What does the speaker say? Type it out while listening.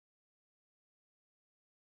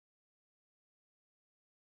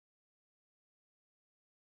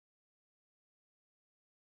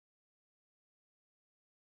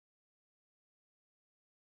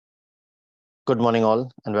Good morning, all,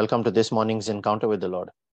 and welcome to this morning's encounter with the Lord.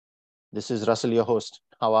 This is Russell, your host.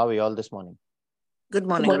 How are we all this morning? Good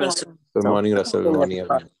morning, Russell. Good morning, Russell. Good morning,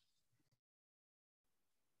 everyone.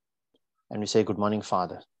 And we say, Good morning,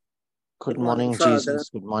 Father. Good morning, morning, Father. Jesus.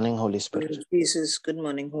 Good morning, Holy Spirit. Jesus, good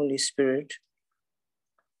morning, Holy Spirit.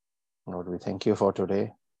 Lord, we thank you for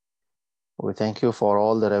today. We thank you for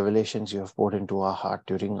all the revelations you have poured into our heart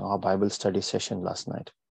during our Bible study session last night.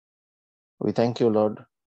 We thank you, Lord,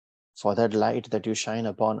 for that light that you shine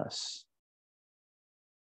upon us,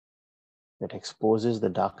 that exposes the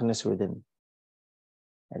darkness within,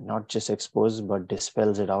 and not just exposes, but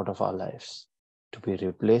dispels it out of our lives, to be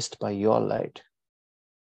replaced by your light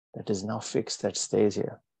that is now fixed, that stays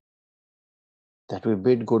here. That we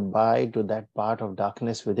bid goodbye to that part of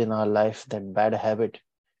darkness within our life, that bad habit,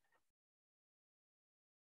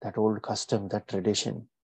 that old custom, that tradition,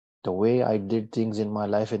 the way I did things in my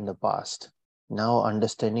life in the past. Now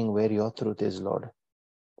understanding where your truth is, Lord,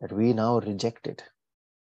 that we now reject it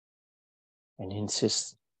and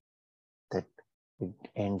insist that it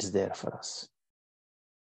ends there for us.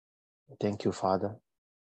 Thank you, Father,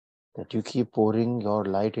 that you keep pouring your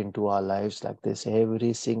light into our lives like this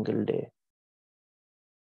every single day.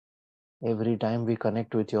 Every time we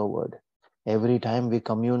connect with your word, every time we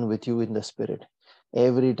commune with you in the Spirit,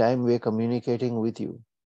 every time we're communicating with you.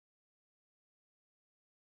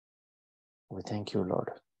 We thank you,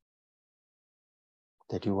 Lord,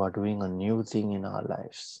 that you are doing a new thing in our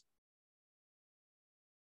lives.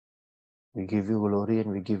 We give you glory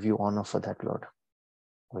and we give you honor for that, Lord.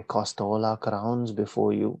 We cast all our crowns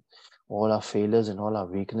before you, all our failures and all our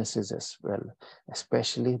weaknesses as well,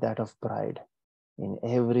 especially that of pride in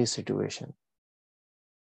every situation.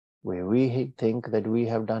 Where we think that we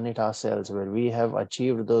have done it ourselves, where we have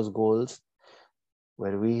achieved those goals,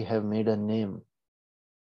 where we have made a name.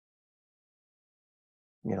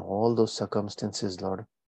 In all those circumstances, Lord,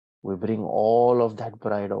 we bring all of that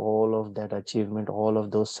pride, all of that achievement, all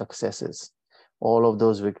of those successes, all of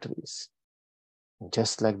those victories.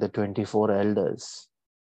 Just like the 24 elders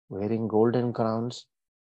wearing golden crowns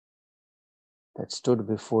that stood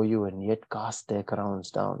before you and yet cast their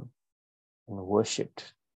crowns down and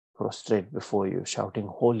worshipped, prostrate before you, shouting,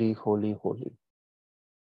 Holy, holy, holy.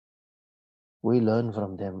 We learn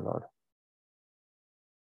from them, Lord,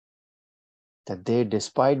 that they,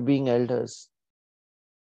 despite being elders,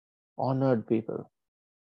 honored people,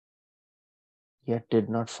 yet did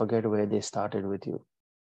not forget where they started with you,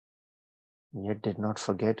 yet did not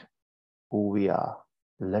forget who we are.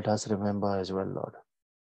 Let us remember as well, Lord,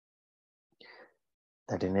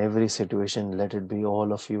 that in every situation, let it be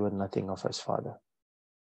all of you and nothing of us, Father.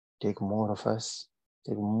 Take more of us,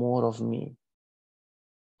 take more of me,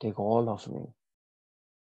 take all of me,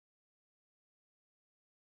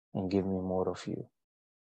 and give me more of you.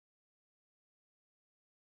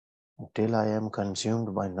 Until I am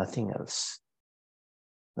consumed by nothing else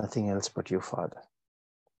but you, Father.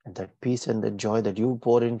 And that peace and the joy that you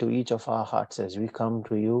pour into each of our hearts as we come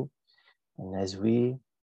to you and as we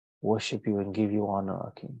worship you and give you honor,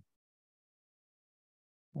 our King.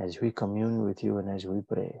 As we commune with you and as we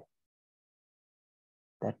pray,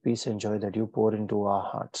 that peace and joy that you pour into our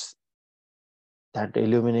hearts, that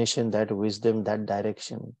illumination, that wisdom, that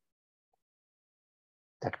direction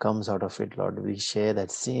that comes out of it, Lord, we share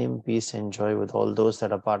that same peace and joy with all those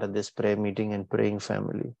that are part of this prayer meeting and praying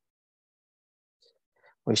family.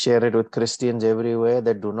 We share it with Christians everywhere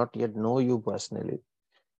that do not yet know you personally,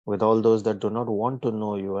 with all those that do not want to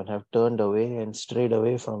know you and have turned away and strayed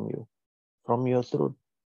away from you, from your truth,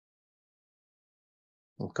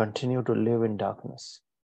 and continue to live in darkness.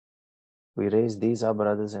 We raise these, our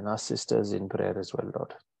brothers and our sisters, in prayer as well,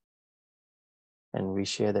 Lord. And we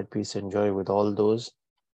share that peace and joy with all those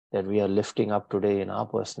that we are lifting up today in our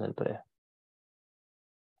personal prayer.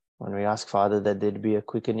 When we ask, Father, that there be a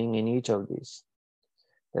quickening in each of these,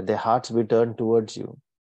 that their hearts be turned towards you,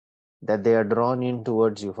 that they are drawn in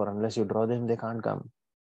towards you, for unless you draw them, they can't come.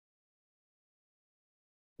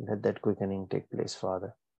 Let that quickening take place,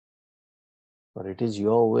 Father. For it is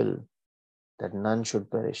your will that none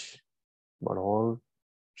should perish, but all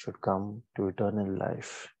should come to eternal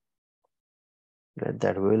life. Let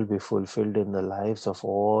that will be fulfilled in the lives of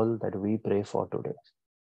all that we pray for today.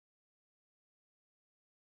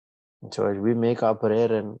 And so as we make our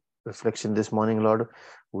prayer and reflection this morning, Lord,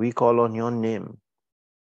 we call on your name,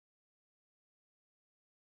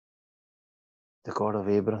 the God of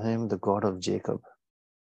Abraham, the God of Jacob,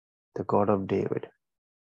 the God of David,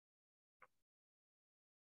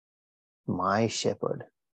 my shepherd.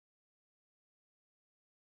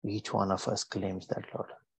 Each one of us claims that, Lord,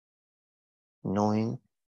 knowing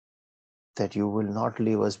that you will not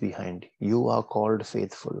leave us behind. You are called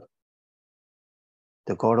faithful.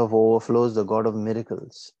 The God of overflows, the God of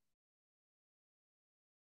miracles.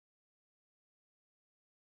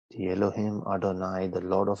 The Elohim Adonai, the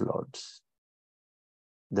Lord of Lords,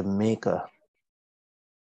 the Maker.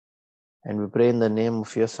 And we pray in the name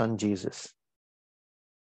of your Son Jesus,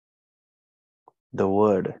 the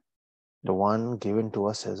Word, the one given to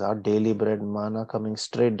us as our daily bread, manna coming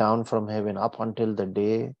straight down from heaven up until the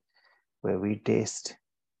day where we taste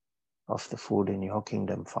of the food in your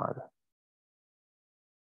kingdom, Father.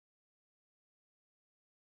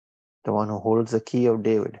 The one who holds the key of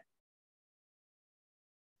David,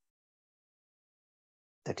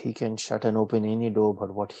 that he can shut and open any door,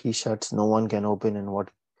 but what he shuts, no one can open, and what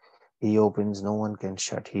he opens, no one can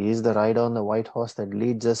shut. He is the rider on the white horse that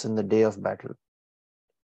leads us in the day of battle.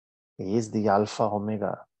 He is the Alpha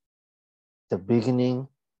Omega, the beginning,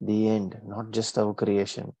 the end, not just of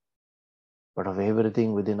creation, but of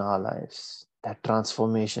everything within our lives. That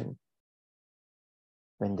transformation.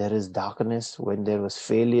 When there is darkness, when there was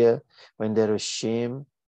failure, when there is shame,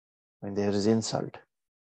 when there is insult.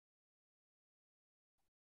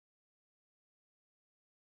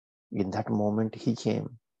 In that moment, he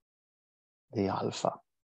came, the Alpha.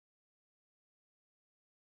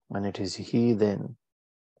 And it is he then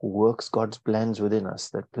who works God's plans within us,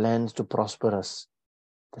 that plans to prosper us.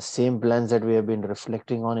 The same plans that we have been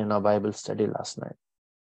reflecting on in our Bible study last night.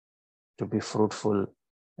 To be fruitful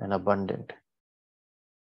and abundant.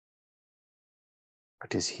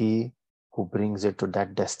 It is he who brings it to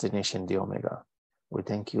that destination, the Omega. We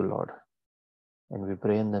thank you, Lord. And we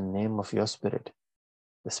pray in the name of your Spirit,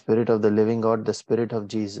 the Spirit of the living God, the Spirit of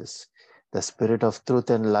Jesus, the Spirit of truth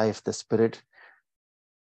and life, the Spirit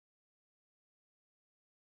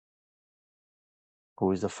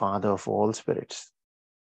who is the Father of all spirits,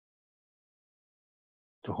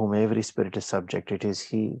 to whom every spirit is subject. It is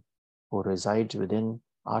he who resides within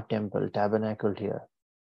our temple, tabernacled here,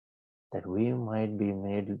 that we might be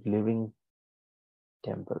made living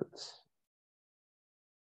temples.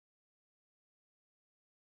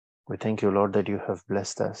 We thank you, Lord, that you have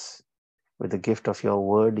blessed us with the gift of your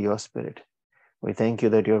word, your Spirit. We thank you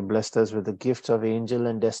that you have blessed us with the gifts of angel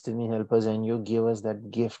and destiny helpers, and you give us that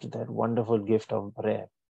gift, that wonderful gift of prayer,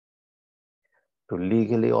 to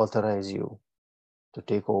legally authorize you to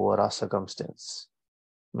take over our circumstance,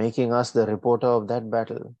 making us the reporter of that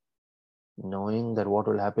battle, knowing that what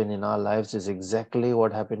will happen in our lives is exactly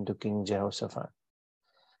what happened to King Jehoshaphat.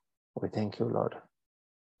 We thank you, Lord.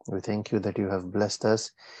 We thank you that you have blessed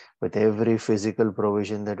us with every physical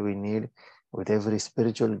provision that we need, with every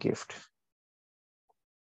spiritual gift.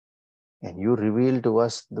 And you reveal to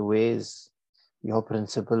us the ways, your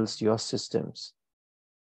principles, your systems,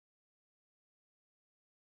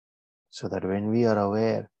 so that when we are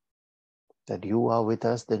aware that you are with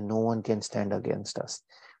us, then no one can stand against us.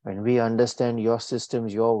 When we understand your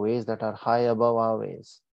systems, your ways that are high above our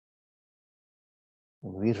ways,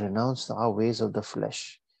 when we renounce our ways of the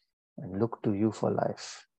flesh and look to you for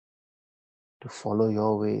life, to follow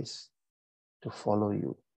your ways, to follow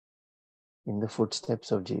you in the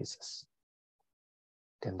footsteps of Jesus,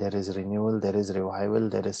 then there is renewal, there is revival,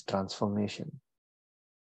 there is transformation,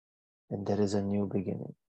 and there is a new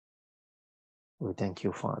beginning. We thank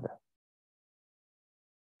you, Father.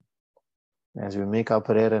 As we make our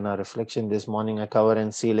prayer and our reflection this morning, I cover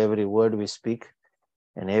and seal every word we speak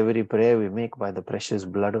and every prayer we make by the precious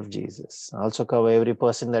blood of Jesus. I also cover every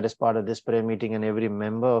person that is part of this prayer meeting and every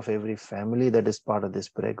member of every family that is part of this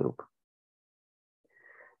prayer group.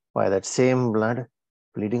 By that same blood,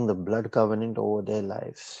 pleading the blood covenant over their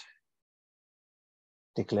lives,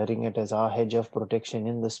 declaring it as our hedge of protection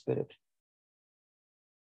in the Spirit.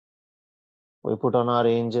 We put on our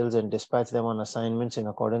angels and dispatch them on assignments in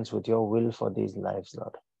accordance with your will for these lives,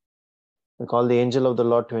 Lord. We call the angel of the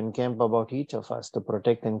Lord to encamp about each of us, to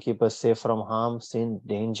protect and keep us safe from harm, sin,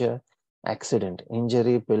 danger, accident,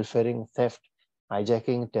 injury, pilfering, theft,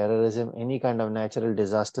 hijacking, terrorism, any kind of natural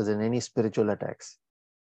disasters, and any spiritual attacks.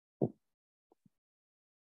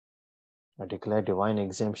 I declare divine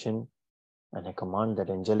exemption and I command that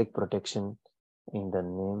angelic protection in the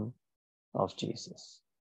name of Jesus.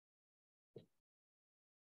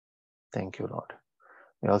 Thank you, Lord.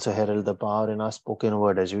 We also herald the power in our spoken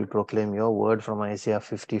word as we proclaim your word from Isaiah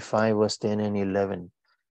 55, verse 10 and 11.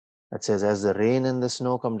 That says, as the rain and the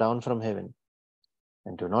snow come down from heaven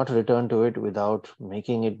and do not return to it without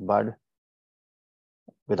making it bud,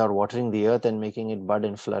 without watering the earth and making it bud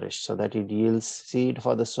and flourish, so that it yields seed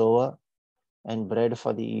for the sower and bread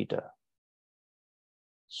for the eater.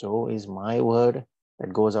 So is my word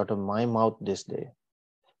that goes out of my mouth this day.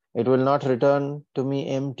 It will not return to me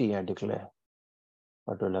empty, I declare,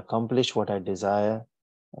 but will accomplish what I desire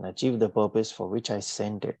and achieve the purpose for which I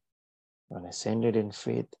sent it. When I send it in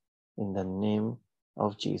faith in the name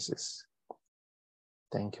of Jesus.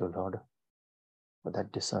 Thank you, Lord, for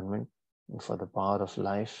that discernment and for the power of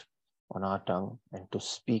life on our tongue and to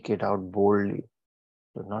speak it out boldly.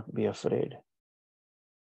 Do not be afraid.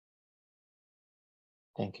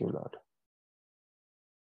 Thank you, Lord.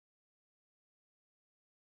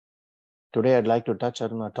 Today, I'd like to touch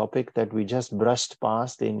on a topic that we just brushed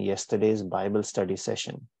past in yesterday's Bible study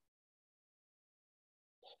session.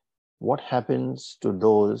 What happens to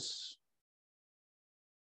those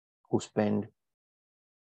who spend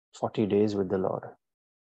 40 days with the Lord?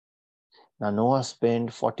 Now, Noah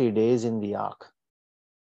spent 40 days in the ark.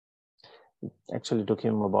 It actually took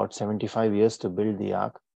him about 75 years to build the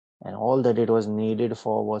ark, and all that it was needed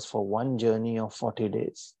for was for one journey of 40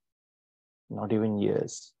 days, not even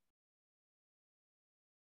years.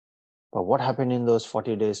 But what happened in those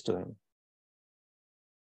 40 days to him?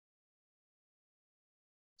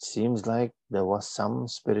 Seems like there was some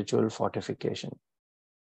spiritual fortification.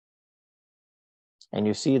 And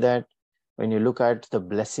you see that when you look at the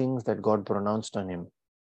blessings that God pronounced on him.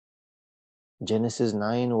 Genesis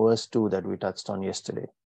 9 verse 2 that we touched on yesterday.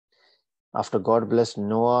 After God blessed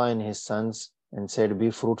Noah and his sons and said, be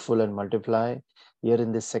fruitful and multiply, here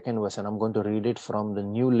in this second verse, and I'm going to read it from the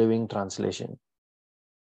New Living Translation.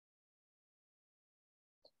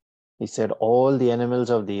 He said, all the animals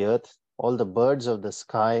of the earth, all the birds of the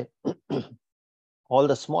sky, all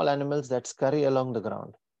the small animals that scurry along the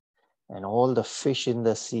ground, and all the fish in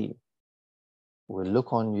the sea will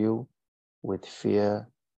look on you with fear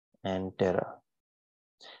and terror.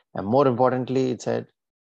 And more importantly, it said,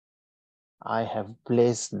 I have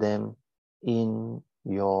placed them in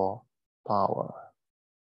your power.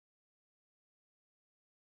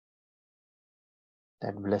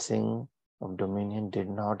 That blessing of dominion did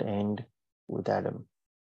not end with Adam.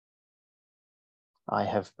 I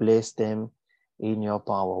have placed them in your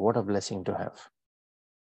power. What a blessing to have.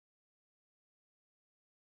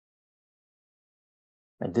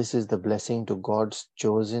 And this is the blessing to God's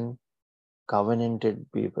chosen,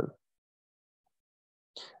 covenanted people.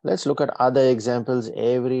 Let's look at other examples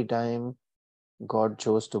every time God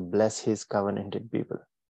chose to bless his covenanted people.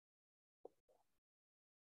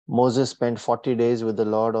 Moses spent 40 days with the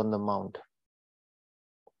Lord on the mount.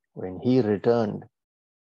 When he returned,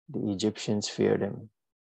 the Egyptians feared him.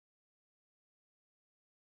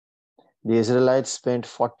 The Israelites spent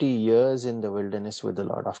 40 years in the wilderness with the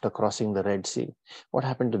Lord after crossing the Red Sea. What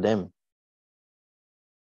happened to them?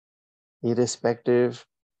 Irrespective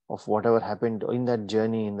of whatever happened in that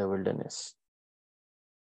journey in the wilderness,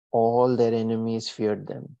 all their enemies feared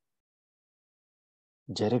them.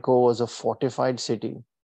 Jericho was a fortified city.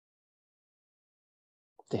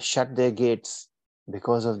 They shut their gates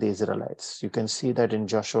because of the Israelites. You can see that in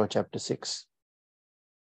Joshua chapter 6.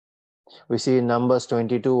 We see in Numbers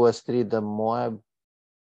 22 verse 3, the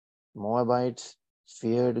Moabites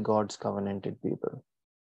feared God's covenanted people.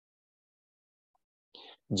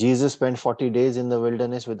 Jesus spent 40 days in the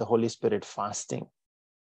wilderness with the Holy Spirit fasting.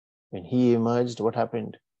 When he emerged, what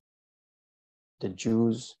happened? The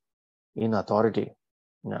Jews in authority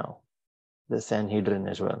now, the Sanhedrin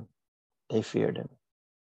as well, they feared him.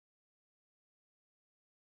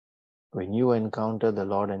 When you encounter the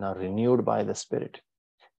Lord and are renewed by the Spirit,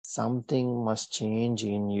 something must change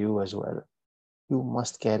in you as well. You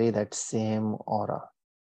must carry that same aura.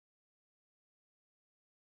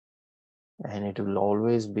 And it will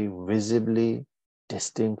always be visibly,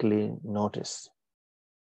 distinctly noticed.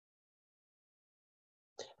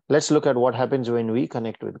 Let's look at what happens when we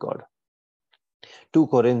connect with God. 2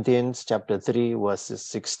 Corinthians chapter 3 verses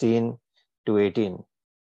 16 to 18.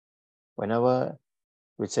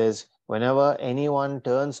 Which says, whenever anyone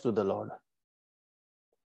turns to the Lord,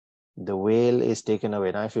 the veil is taken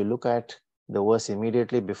away. Now, if you look at the verse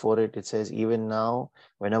immediately before it, it says, even now,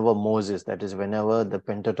 whenever Moses, that is, whenever the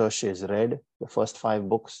Pentateuch is read, the first 5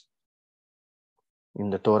 books in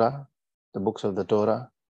the Torah, the books of the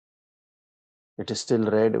Torah, it is still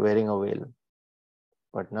read wearing a veil.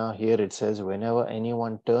 But now here it says, whenever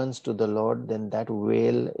anyone turns to the Lord, then that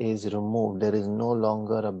veil is removed. There is no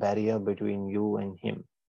longer a barrier between you and him.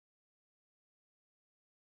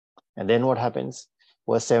 And then what happens?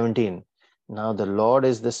 Verse 17, now the Lord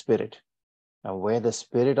is the Spirit. And where the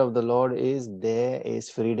Spirit of the Lord is, there is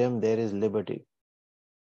freedom, there is liberty.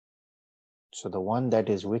 So the one that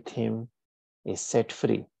is with him is set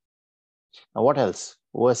free. Now what else?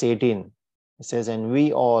 Verse 18, it says, and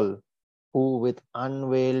we all who with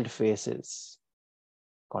unveiled faces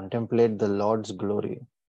contemplate the Lord's glory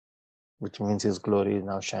which means His glory is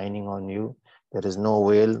now shining on you. There is no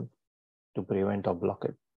veil to prevent or block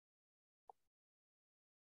it.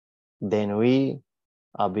 Then we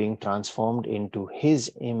are being transformed into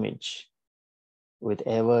His image with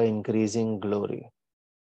ever increasing glory.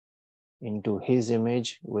 Into His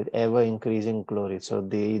image with ever increasing glory. So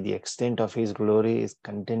the extent of His glory is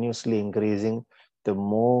continuously increasing. The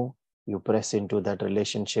more you press into that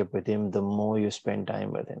relationship with Him, the more you spend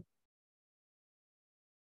time with Him.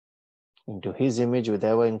 Into His image with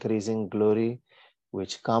ever increasing glory,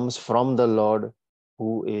 which comes from the Lord,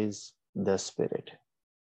 who is the Spirit.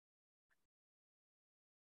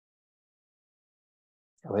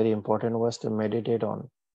 A very important verse to meditate on.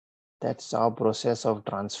 That's our process of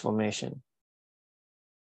transformation.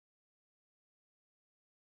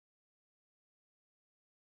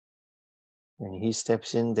 When He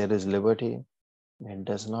steps in, there is liberty. It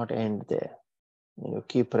does not end there. When you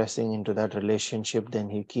keep pressing into that relationship, then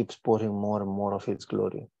He keeps pouring more and more of His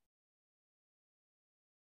glory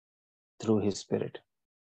through His Spirit.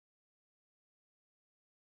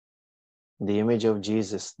 The image of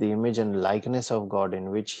Jesus, the image and likeness of God in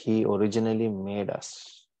which He originally made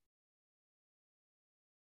us.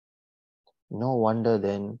 No wonder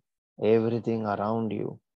then everything around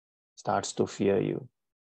you starts to fear you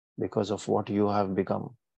because of what you have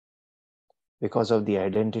become, because of the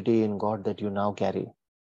identity in God that you now carry,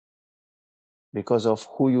 because of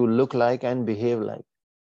who you look like and behave like.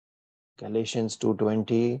 Galatians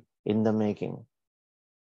 2:20 in the making.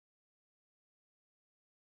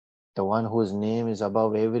 The one whose name is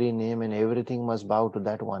above every name and everything must bow to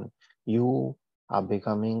that one. You are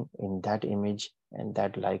becoming in that image and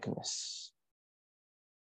that likeness.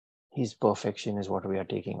 His perfection is what we are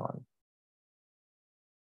taking on.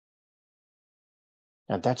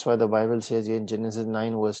 And that's why the Bible says in Genesis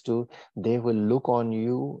 9 verse 2, they will look on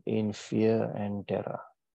you in fear and terror.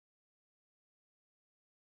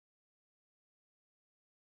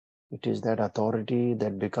 It is that authority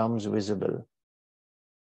that becomes visible.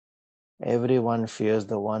 Everyone fears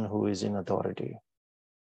the one who is in authority.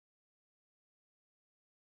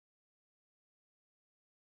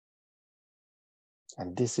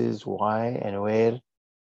 And this is why and where,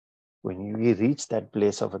 when you reach that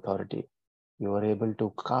place of authority, you are able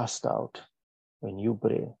to cast out when you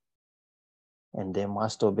pray. And they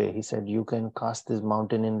must obey. He said, you can cast this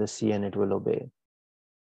mountain in the sea and it will obey.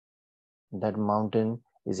 That mountain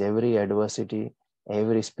is every adversity,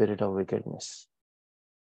 every spirit of wickedness.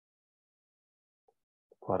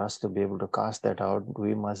 For us to be able to cast that out,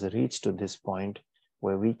 we must reach to this point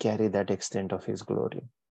where we carry that extent of His glory.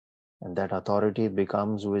 And that authority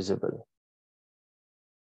becomes visible.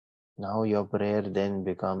 Now your prayer then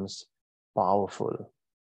becomes powerful.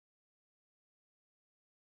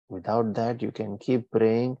 Without that, you can keep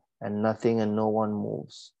praying and nothing and no one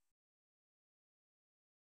moves.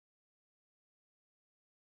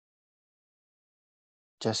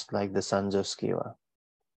 Just like the sons of Sceva.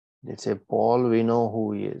 They say, Paul, we know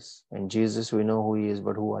who he is. And Jesus, we know who he is,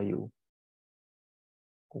 but who are you?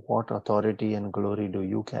 What authority and glory do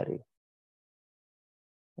you carry?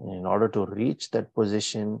 And in order to reach that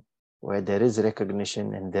position where there is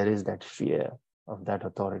recognition and there is that fear of that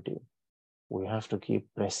authority, we have to keep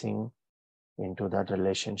pressing into that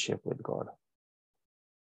relationship with God.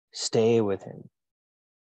 Stay with Him.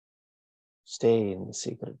 Stay in the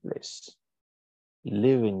secret place.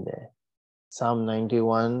 Live in there. Psalm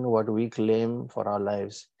 91, what we claim for our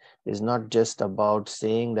lives, is not just about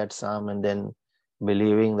saying that psalm and then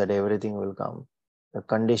believing that everything will come. The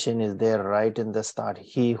condition is there right in the start.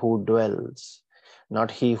 He who dwells,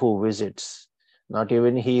 not he who visits, not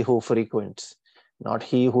even he who frequents, not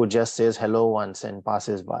he who just says hello once and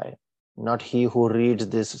passes by, not he who reads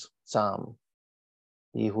this psalm,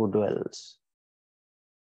 he who dwells.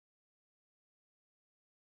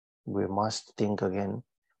 We must think again,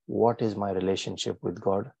 what is my relationship with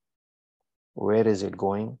God? Where is it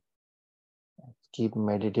going? Keep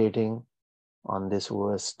meditating on this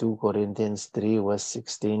verse, 2 Corinthians 3 verse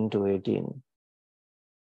 16 to 18,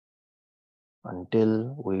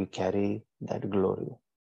 until we carry that glory.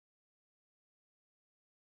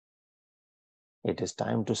 It is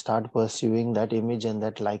time to start pursuing that image and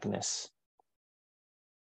that likeness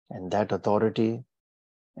and that authority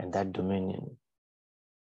and that dominion.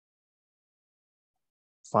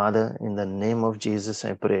 Father, in the name of Jesus,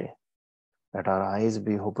 I pray that our eyes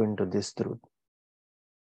be open to this truth.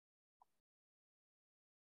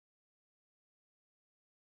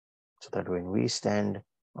 So that when we stand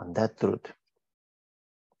on that truth,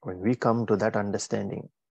 when we come to that understanding,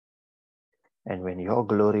 and when your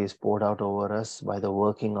glory is poured out over us by the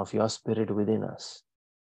working of your Spirit within us,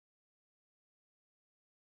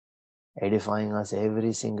 edifying us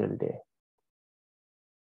every single day,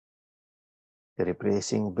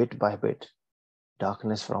 replacing bit by bit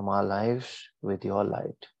darkness from our lives with your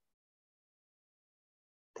light.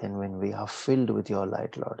 Then when we are filled with your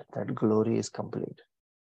light, Lord, that glory is complete.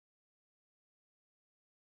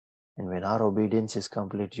 And when our obedience is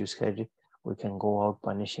complete, you said we can go out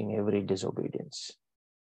punishing every disobedience.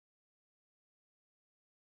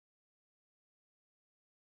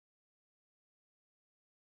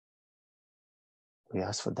 We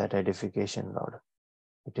ask for that edification, Lord.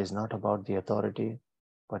 It is not about the authority,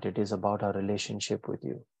 but it is about our relationship with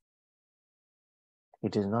you.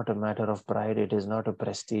 It is not a matter of pride. It is not a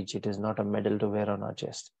prestige. It is not a medal to wear on our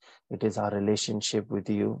chest. It is our relationship with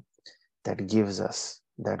you that gives us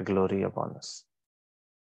that glory upon us.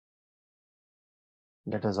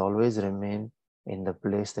 Let us always remain in the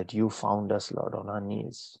place that you found us, Lord, on our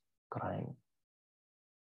knees, crying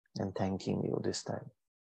and thanking you this time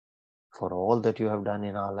for all that you have done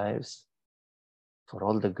in our lives, for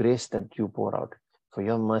all the grace that you pour out, for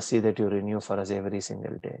your mercy that you renew for us every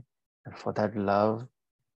single day, and for that love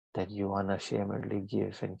that you unashamedly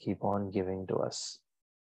give and keep on giving to us,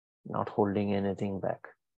 not holding anything back,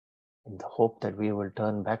 in the hope that we will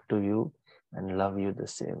turn back to you and love you the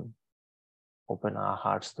same. Open our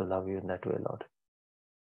hearts to love you in that way, Lord.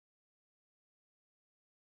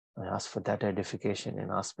 I ask for that edification in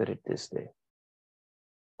our spirit this day.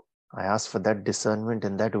 I ask for that discernment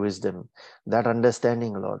and that wisdom, that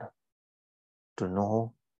understanding, Lord, to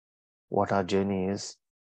know what our journey is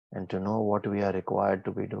and to know what we are required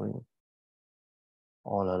to be doing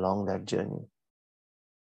all along that journey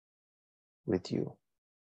with you.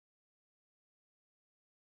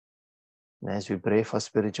 And as we pray for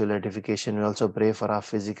spiritual edification, we also pray for our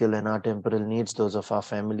physical and our temporal needs, those of our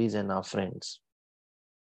families and our friends.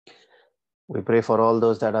 We pray for all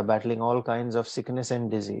those that are battling all kinds of sickness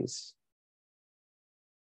and disease.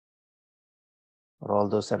 For all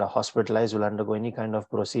those that are hospitalized, will undergo any kind of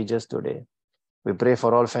procedures today. We pray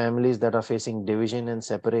for all families that are facing division and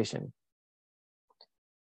separation.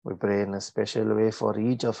 We pray in a special way for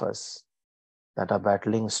each of us that are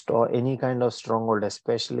battling any kind of stronghold,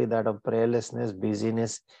 especially that of prayerlessness,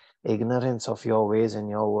 busyness, ignorance of your ways and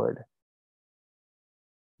your word,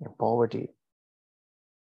 and poverty,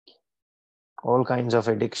 all kinds of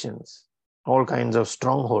addictions, all kinds of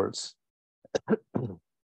strongholds,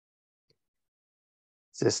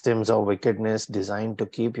 systems of wickedness designed to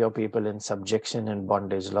keep your people in subjection and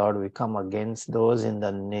bondage. Lord, we come against those in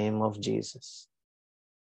the name of Jesus.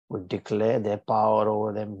 We declare their power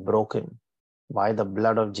over them broken by the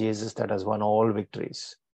blood of Jesus that has won all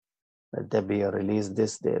victories. Let there be a release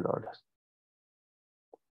this day, Lord.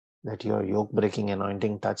 Let your yoke-breaking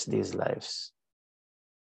anointing touch these lives.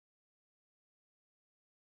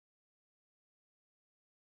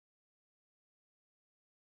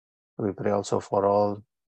 We pray also for all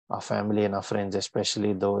our family and our friends,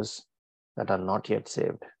 especially those that are not yet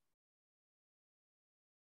saved.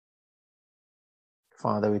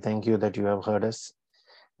 Father, we thank you that you have heard us,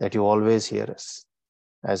 that you always hear us.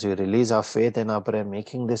 As we release our faith and our prayer,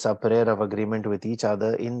 making this a prayer of agreement with each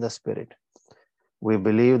other in the Spirit, we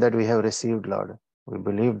believe that we have received, Lord. We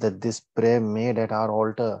believe that this prayer made at our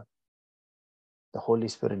altar, the Holy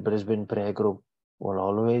Spirit Brisbane Prayer Group, will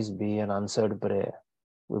always be an answered prayer.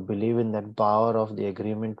 We believe in that power of the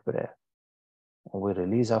agreement prayer. We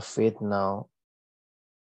release our faith now,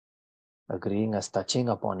 agreeing as touching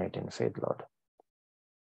upon it in faith, Lord.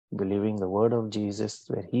 Believing the word of Jesus,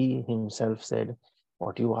 where he himself said,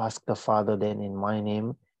 what you ask the Father then in my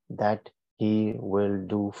name, that he will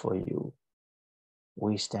do for you.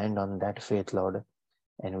 We stand on that faith, Lord,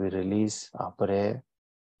 and we release our prayer,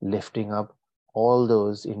 lifting up all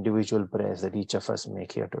those individual prayers that each of us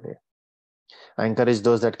make here today. I encourage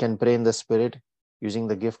those that can pray in the Spirit, using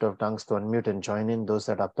the gift of tongues, to unmute and join in. Those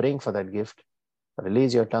that are praying for that gift,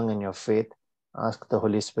 release your tongue and your faith. Ask the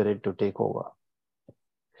Holy Spirit to take over.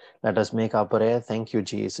 Let us make our prayer. Thank you,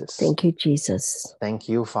 Jesus. Thank you, Jesus. Thank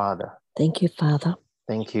you, Father. Thank you, Father.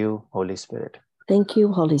 Thank you, Holy Spirit. Thank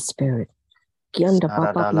you, Holy Spirit. Kianda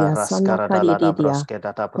papa pia sana karidia.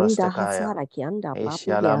 Kunda hasara kianda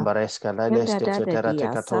papa ya. Kanda dada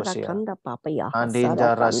dia sara kanda papa ya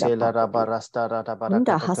hasara kanda papa.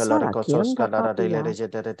 Kunda hasara kianda papa ya.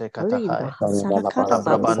 Linda hasara kanda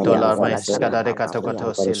Abrabanto la papa maescada ya.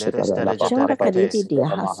 catocoto silere Shanda jeteretes. karidia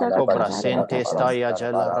hasara Cobra kanda sente staya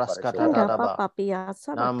gela rascata radaba. papa pia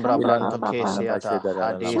sara Nambra kanda branto papa. kesiata. Shanda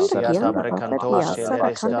Hadisiata kianda papa brecanto pia sara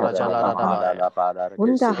silere kanda stara jala papa. radabaya.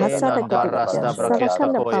 Unda hasara Enandara brasta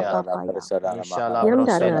brakesto koya. Inshallah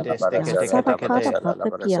brosente stekete.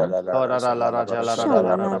 Ora la raja la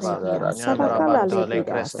raba. Nyambra banto le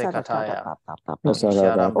creste kataya.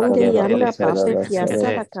 Sharam brakente le creste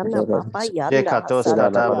kete. Jekatos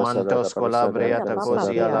kata mantos colabria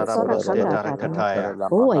tacosia la raproste tarakataya.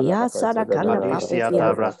 Oh ya sarakana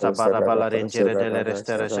Adisiata brasta barabala ringere delle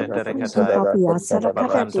restere jetere kataya. papia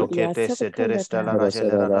sarakana Babanto kete setere stella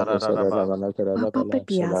rajela rararaba.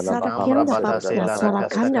 papia Ambra sarakana bata se papia la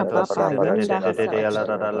rakasta sarakana katos papa yanda de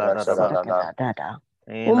la rararaba. dada.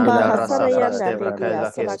 Inanda rasa Hasarayanda fraste dedia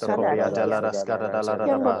brakela kesto sarakana copia della dadia. rascara della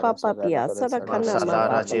Yamba raraba. papa pia sarakana Marsala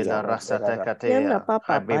rajela mapapia. rasa Yanda tekatea.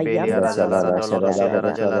 papa pa Abibelia yanda rajala radolo sarakada sela dada.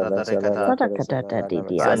 rajala radarekata. Sarakada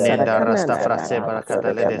dedia Anenda sarakana rasta frase dada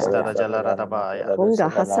barakata le desta sarakana. rajala radabaya. Unda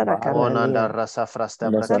hasarakana Onanda ni. rasa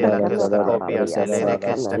frasta brakela Sarakana kesta papa copia pia tele de sarakana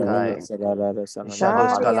kesta kai. ni.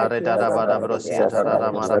 Shadows Daria calare kia dada bada sarakada brosia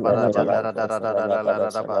tarara marabara sarakada. jala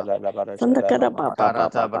radaba. Sandakada papa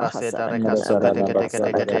Karata papa braseta hasarakana recasto kete dadia kete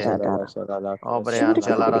kete kete. sarakada dada. Obre Shandakada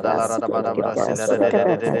anjala dia radala radabada sarakada brasila de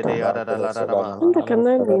sarakada. radaba.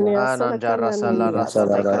 Sandakana ni Ananja sarakana rasala ni rasa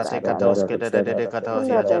te krate sarakada. katos kede de katos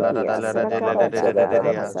ya Sandada jala dia radala sarakada dada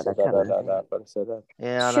ya. hasarakana.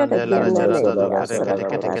 Anandela Shadakiana rajala do dia kete kete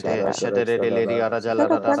kete sarakada kete. dada. Shede de lady arajala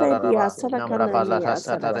Sadakada dia radaba. sarakana Nambraba la ni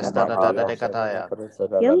hasata sarakada restada dia. de kataya.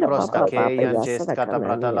 Yanda Prosta papa ke papa ya yanjes kata sarakana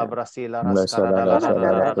brata la ni. brasila raskara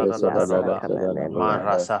Sarakada dia radaba. sarakana ni.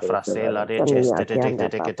 Marasa frasela de Sania cheste kianda de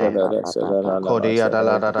papa kete. papa papa. Kodia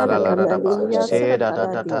Sarakana radaba. dia She da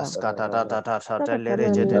sarakada dia. skata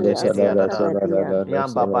satellere Sarakana jete dia de. sarakada dia.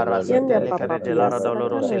 Yamba barasa Yanda tele papa carete la pia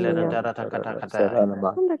rodoloro sarakana sile ni. dara takata.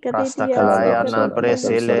 Sandakada dia Rastakaya na sarakada dia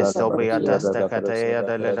bresile sarakada stobriata dia. stakataya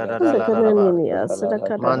de Sandakana la ni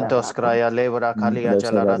sarakada Mantos dada. kraya levra kalia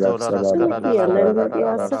jala radora raskara Sandikia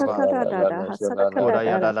nandidia radaba. sarakada dada hasarakada Koda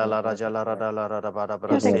dada yada la papa. rajala radala bada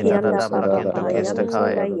brasila Shadakianda dada papa brakento pa yanda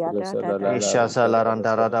kestakaya. yada dada. Isha sala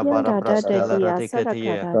randara bara Yanda dada brastela dia radiketie.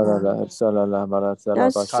 sarakada da.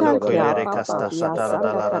 Kalo Dashakia koyere papa kasta pia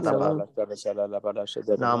satara radaba. sandakana.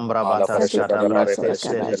 Nambra bata shada Shadakia braste sarakada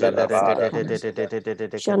steli dia jede sarakana. kete.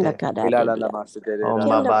 Shandakada dia.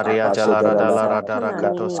 Omba Kianda baria papa jalara papia dalara dara sarakana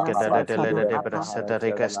katos ninia sarakana de papa. braseta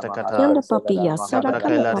rekesta kata. Kianda papia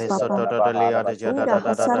sarakana Shabrakela papa. risoto dolia de jada Unda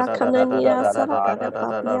hasarakana nia sarakada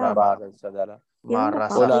papia. Yanda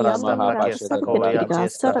Marasa papa frasta yanda brakesta ko sarakada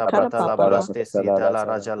yanches kata sarakana brata la papa. braste sita la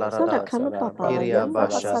raja la rada. Sarakana papa Iria yanda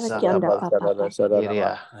basha hasarakianda sataba. papa.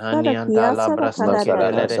 Iria hanianda Sarakia la brasta sarakada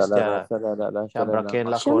ketele dada. restera. Shabraken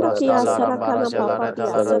la korasta Shandakia la rambara sarakana jala papa rada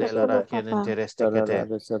pia la radela sarakana rakien papa. intereste kete.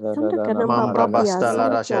 Sandakana Mambra papa pia basta la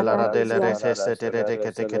raja sarakia la radela dadia.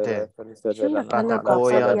 reseste kete. Shandakana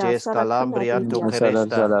papa Ratakoya pia jes sarakana calambria tu dedia.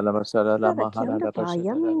 keresta. Sarakianda pa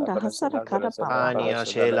yanda hasarakana papa. Ania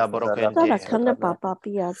shela brokente. Sarakana papa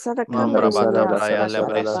pia sarakana Mambra bata ninia braya sarakana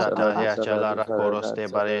lebresata papa. ya chalara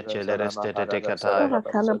koroste bare celereste de kata.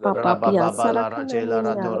 Sarakana papa pia Rabababa la sarakana rajela ninia.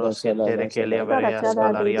 radoros kentere kelia varias Sarakada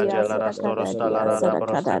calaria dedia jalara sarakada storosta la dia rada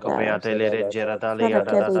broste sarakada da. copiate le rengera dalia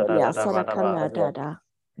Sarakada dia da badaba. sarakana dada.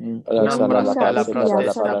 Nambras Yanda cala dedia prostesta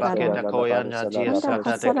sarakada. bakenda koya najias Yanda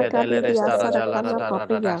kata de kedele hasarakada dia restara jalara sarakana da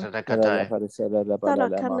papaya. katai.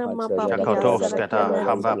 Sarakana mapapia Chakotos kata sarakana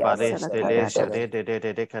hamba dedia pares de le sarakada da.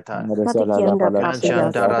 de kata. Sadikianda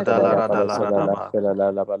papaya Anchandara sarakada dalara da dalara da. daba.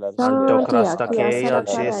 Anto Sadia krasta kia keya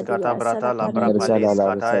jes sarakada kata dia brata la sarakada dia. brapalis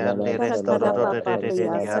kata and de restoro Sarakada de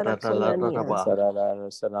papaya diada la sarakana nia. raba.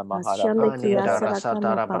 Ashanda kia Anida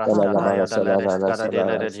sarakana rasatara papa. brastata ya dala reskara de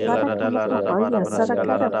la regila Sarakana la papa raba da ya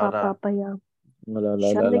braskala sarakada da. papaya.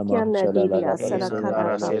 Shanda kia nadia sarakada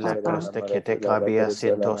Inandara sele papa. proste kete kabia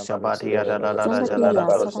sinto shabati ya dala la Sanda rajala kia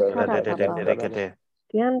raba sila sarakada papa. de kete.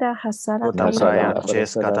 Kianda hasara Uta kana prayan papa.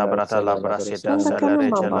 jes kata brata la brasita Shanda sele kana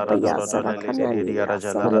regila papa ya radoro dole sarakana lidi ya nia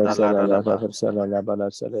rajala sarakada. la raba.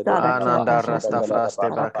 Sarakia Ananda dada rasta dia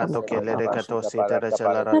fraste sarakana brakato kelere papa. kato sitere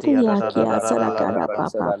chala ratia Sadia kia la sarakada raba.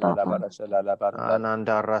 papa papa.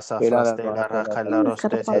 Ananda rasa fraste la rakala Sanda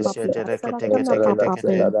kada roste papa pia shetere sarakana papa kete.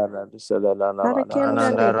 pia.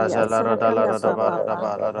 Sarakianda Ananda dedia raja la sarakana raba papa.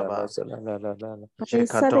 la raba. Hari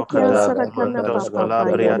Shekato sadakia kata sarakana mantos papa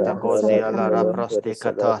papa calabria yanda takozia la hasarakana. raproste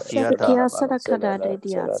kata siata. Sadakia sarakada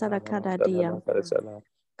dedia sarakada dia.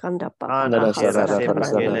 Kanda papa Ana ya shera sara sepra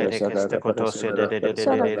kana kele na. de keste kotose de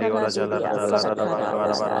Sara kana ora de jala dia la sara la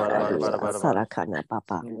kana da da da dia ba. sara kana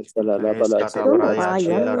papa. Eskata Kanda braya pa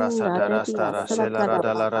chila rasa yanda de darasta dia sara rasela kana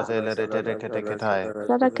radala papa. razele rete kete ketai.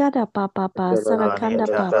 Sara kana papa pa sara Ani kana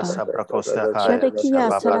jara papa. sabra kosta kaya. Shadakiya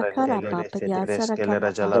Sababa Sarakara retele Papa reste Ya teres kele Sarakana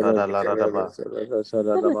rajala Papa radala radaba.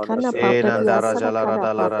 Sarakana E Papa Ya nandara jala Sarakana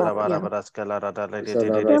radala Papa radaba Ya rabaskala radala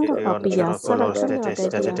Yanda de on Papa Ya chirocolos Sarakana tetes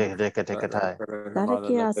Dedia tete kete ketai.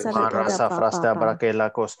 Sarakia Sarakana Marasa frasta Papa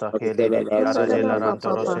brakela costa ke de Sarakana arajela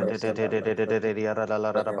rantoros Papa de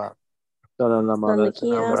radala radaba.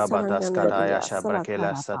 Sanakia Sarangana Amrabadas Dia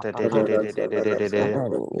Shabrakela Sarakara Sate Papa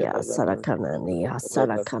Ya Sarakana Nia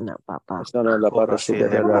Sarakana Papa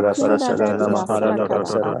Obrasile Sarakinda Brabastas Dedia Testototo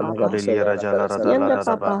Sarakara Papa Dilia Rajala Yanda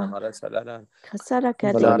Radaba Papa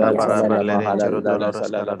Kasaraka Zara Dedia Barabalerin Sarakana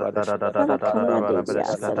Cherutolorus Sarakana Dedia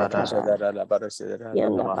Carabrescata Sarakara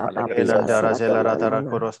Yanda Papa Pia Elandara Zela Radara Sarakanana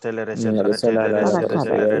Corostele Resetele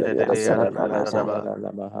Sarakara Dedia Sarakanada Radaba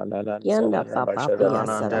Yanda Papa Pia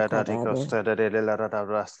Ananda Sarakanada Costa de la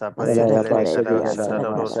Rasta Payatele Sarakara Cadar Dedia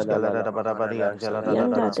Shadadorus Sarakara Calara Barabadi Angela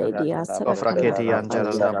Yanda Radada Dedia Sarakana Ofraketi Papa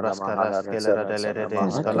Angela Pia Nabrascaras Kelera de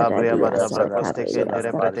Sarakara Scalabria Dia Banda Sarakara Bracoste Dia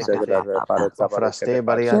Kendere Sarakana Pretekete Papa Ofraste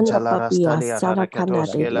Yanda Barianchala Papia Rastalia Sarakana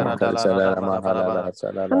Raracatos Kelera Dedia Dalla Rada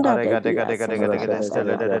Yanda Arega de Dedia Gade Gade Sarakana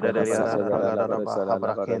Stella Dedia de Sarakana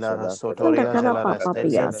Habrakela Yanda Sotoria Kana Angela Papa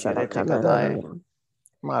Pia Rastelian Sarakana Cheretecatai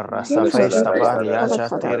Marasa Yanda festa Dedia balia Sarakana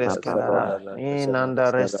shateres Papa kelara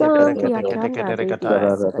inanda reste Sandia perekete kete Kanda kete Dedia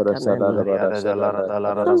rekatai Sarakana yada jalara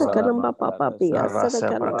dalara Kanda raba Kanamba Papa Pia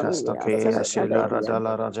rasa Sarakana prakasto ke Sarakana ashilara Dia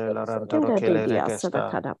dalara jalara antoro Yanda kele Dedia rekesta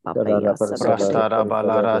Sarakana Papa Ya Sarakana prastara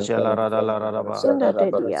balara jalara dalara raba Yanda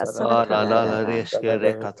Dedia ala Sarakana la Dada reske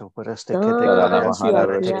rekatu preste kete Sandia karianchila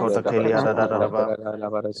rete Pia koto kele Sarakana yada Dada raba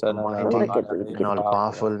in the Kanda mighty and all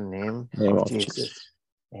powerful name of Jesus.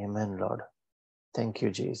 Amen, Lord. Thank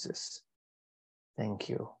you, Jesus. Thank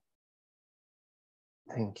you.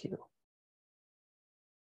 Thank you.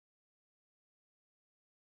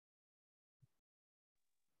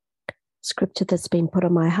 Scripture that's been put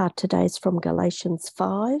on my heart today is from Galatians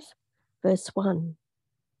 5, verse 1.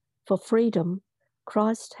 For freedom,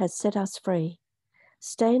 Christ has set us free.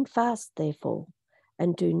 Stand fast, therefore,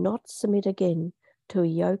 and do not submit again to a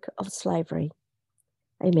yoke of slavery.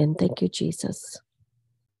 Amen. Thank you, Jesus.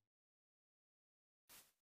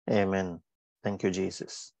 Amen. Thank you,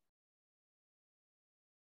 Jesus.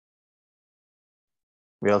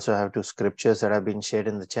 We also have two scriptures that have been shared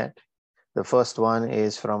in the chat. The first one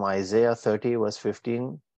is from Isaiah 30, verse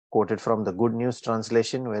 15, quoted from the Good News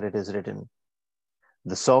translation, where it is written,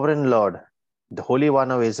 "The sovereign Lord, the Holy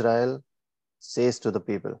One of Israel, says to the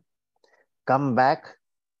people, come back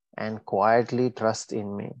and quietly trust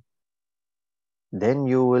in me. Then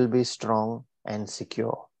you will be strong and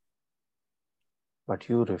secure. But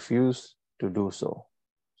you refuse to do so."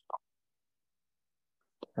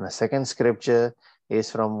 And the second scripture is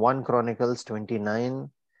from 1 Chronicles 29,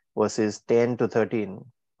 verses 10 to 13,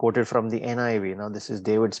 quoted from the NIV. Now, this is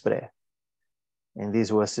David's prayer. And these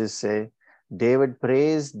verses say, David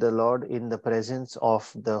praised the Lord in the presence of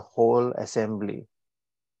the whole assembly,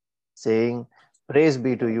 saying, praise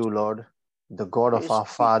be to you, Lord, the God of our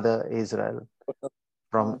father Israel,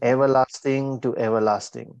 from everlasting to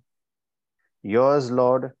everlasting. Yours,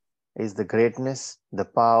 Lord, is the greatness, the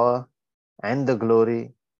power, and the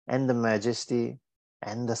glory, and the majesty,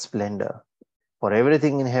 and the splendor. For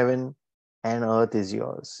everything in heaven and earth is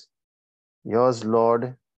yours. Yours,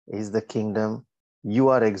 Lord, is the kingdom. You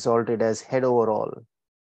are exalted as head over all.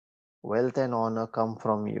 Wealth and honor come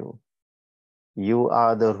from you. You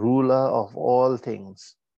are the ruler of all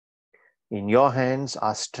things. In your hands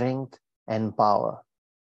are strength and power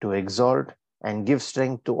to exalt and give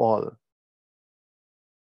strength to all.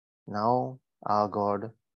 Now, our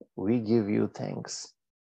God, we give you thanks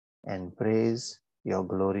and praise your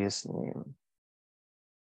glorious name.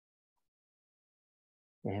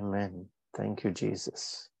 Amen. Thank you,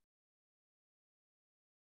 Jesus.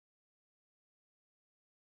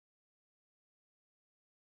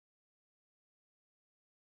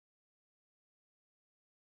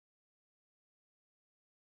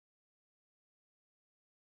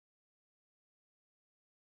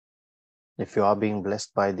 If you are being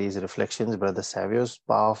blessed by these reflections, Brother Savio's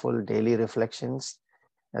powerful daily reflections,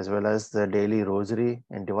 as well as the daily rosary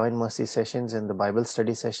and divine mercy sessions and the Bible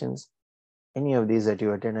study sessions, any of these that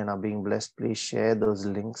you attend and are being blessed, please share those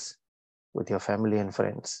links with your family and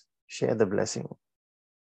friends. Share the blessing.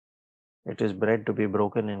 It is bread to be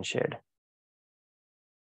broken and shared.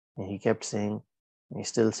 And he kept saying, he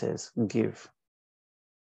still says, give.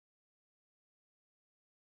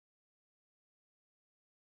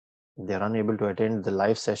 If they're unable to attend the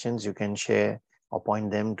live sessions, you can share or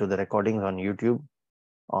point them to the recordings on YouTube,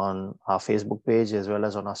 on our Facebook page, as well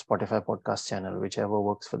as on our Spotify podcast channel, whichever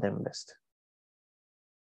works for them best.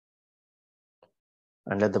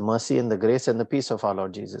 And let the mercy and the grace and the peace of our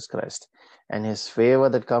Lord Jesus Christ and his favor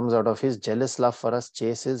that comes out of his jealous love for us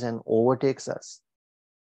chases and overtakes us.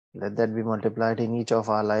 Let that be multiplied in each of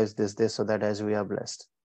our lives this day, so that as we are blessed,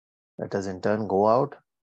 let us in turn go out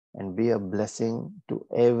and be a blessing to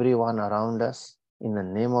everyone around us in the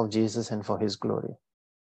name of Jesus and for his glory.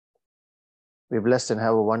 Be blessed and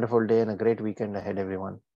have a wonderful day and a great weekend ahead,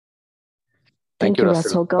 everyone. Thank you,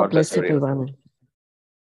 Russell. God bless everyone.